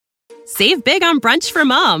Save big on brunch for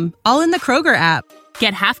mom, all in the Kroger app.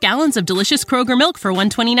 Get half gallons of delicious Kroger milk for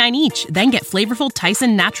 $1.29 each. Then get flavorful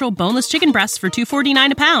Tyson natural boneless chicken breasts for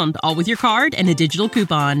 $2.49 a pound, all with your card and a digital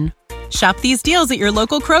coupon. Shop these deals at your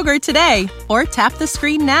local Kroger today, or tap the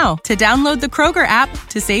screen now to download the Kroger app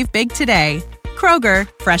to save big today. Kroger,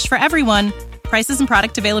 fresh for everyone. Prices and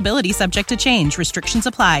product availability subject to change. Restrictions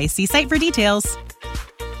apply. See site for details.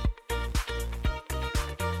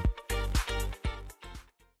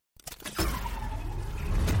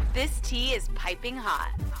 This tea is piping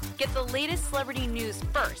hot. Get the latest celebrity news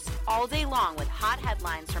first all day long with hot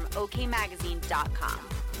headlines from okmagazine.com.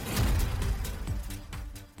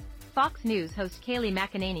 Fox News host Kayleigh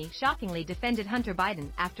McEnany shockingly defended Hunter Biden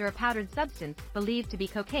after a powdered substance believed to be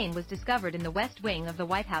cocaine was discovered in the West Wing of the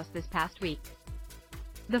White House this past week.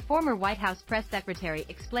 The former White House press secretary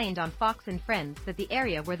explained on Fox and Friends that the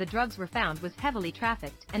area where the drugs were found was heavily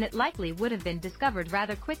trafficked and it likely would have been discovered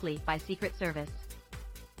rather quickly by Secret Service.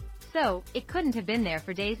 So, it couldn't have been there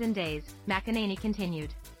for days and days, McEnany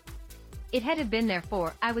continued. It had been there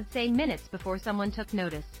for, I would say, minutes before someone took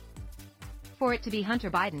notice. For it to be Hunter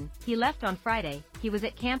Biden, he left on Friday, he was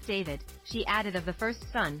at Camp David, she added of the first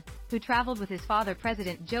son, who traveled with his father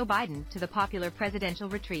President Joe Biden to the popular presidential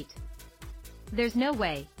retreat. There's no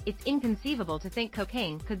way, it's inconceivable to think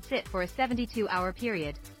cocaine could sit for a 72-hour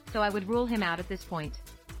period, so I would rule him out at this point.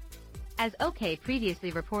 As OK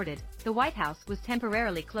previously reported, the White House was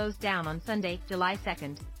temporarily closed down on Sunday, July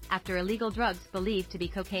 2nd, after illegal drugs believed to be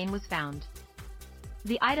cocaine was found.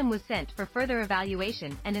 The item was sent for further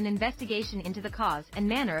evaluation and an investigation into the cause and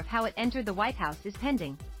manner of how it entered the White House is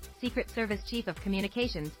pending, Secret Service Chief of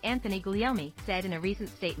Communications Anthony Guglielmi said in a recent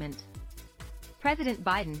statement. President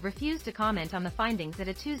Biden refused to comment on the findings at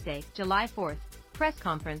a Tuesday, July 4th, press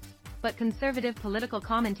conference, but conservative political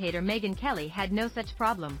commentator Megyn Kelly had no such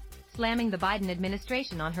problem, slamming the Biden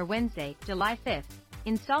administration on her Wednesday, July 5th,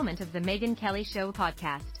 installment of the Megyn Kelly Show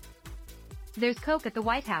podcast. There's coke at the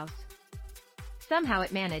White House. Somehow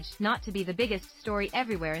it managed not to be the biggest story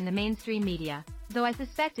everywhere in the mainstream media, though I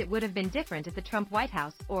suspect it would have been different at the Trump White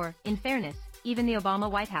House or, in fairness, even the Obama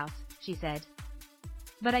White House, she said.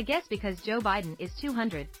 But I guess because Joe Biden is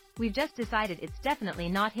 200, we've just decided it's definitely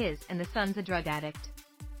not his and the son's a drug addict.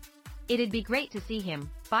 It'd be great to see him,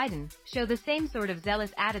 Biden, show the same sort of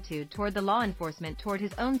zealous attitude toward the law enforcement toward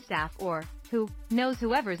his own staff or, who knows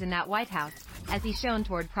whoever's in that White House, as he's shown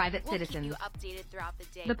toward private citizens. Keep you updated throughout the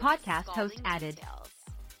day the podcast host added,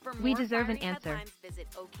 "We deserve an answer.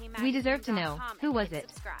 We deserve to know, who was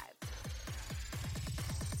it?"